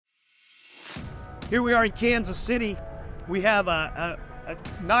Here we are in Kansas City. We have a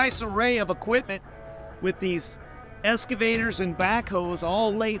nice array of equipment with these excavators and backhoes,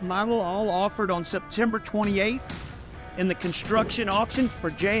 all late model, all offered on September 28th in the construction auction for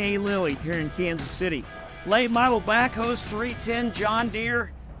J.A. Lillig here in Kansas City. Late model backhoes, 310 John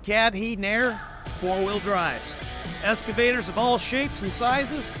Deere, cab heat and air, 4-wheel drives. Excavators of all shapes and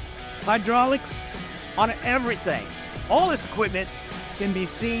sizes, hydraulics, on everything. All this equipment can be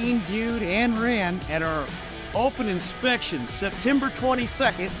seen, viewed, and ran at our open inspection September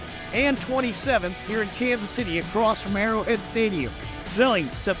 22nd and 27th here in Kansas City across from Arrowhead Stadium. Selling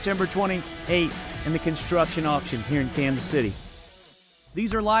September 28th in the construction auction here in Kansas City.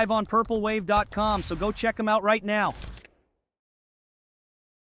 These are live on purplewave.com, so go check them out right now.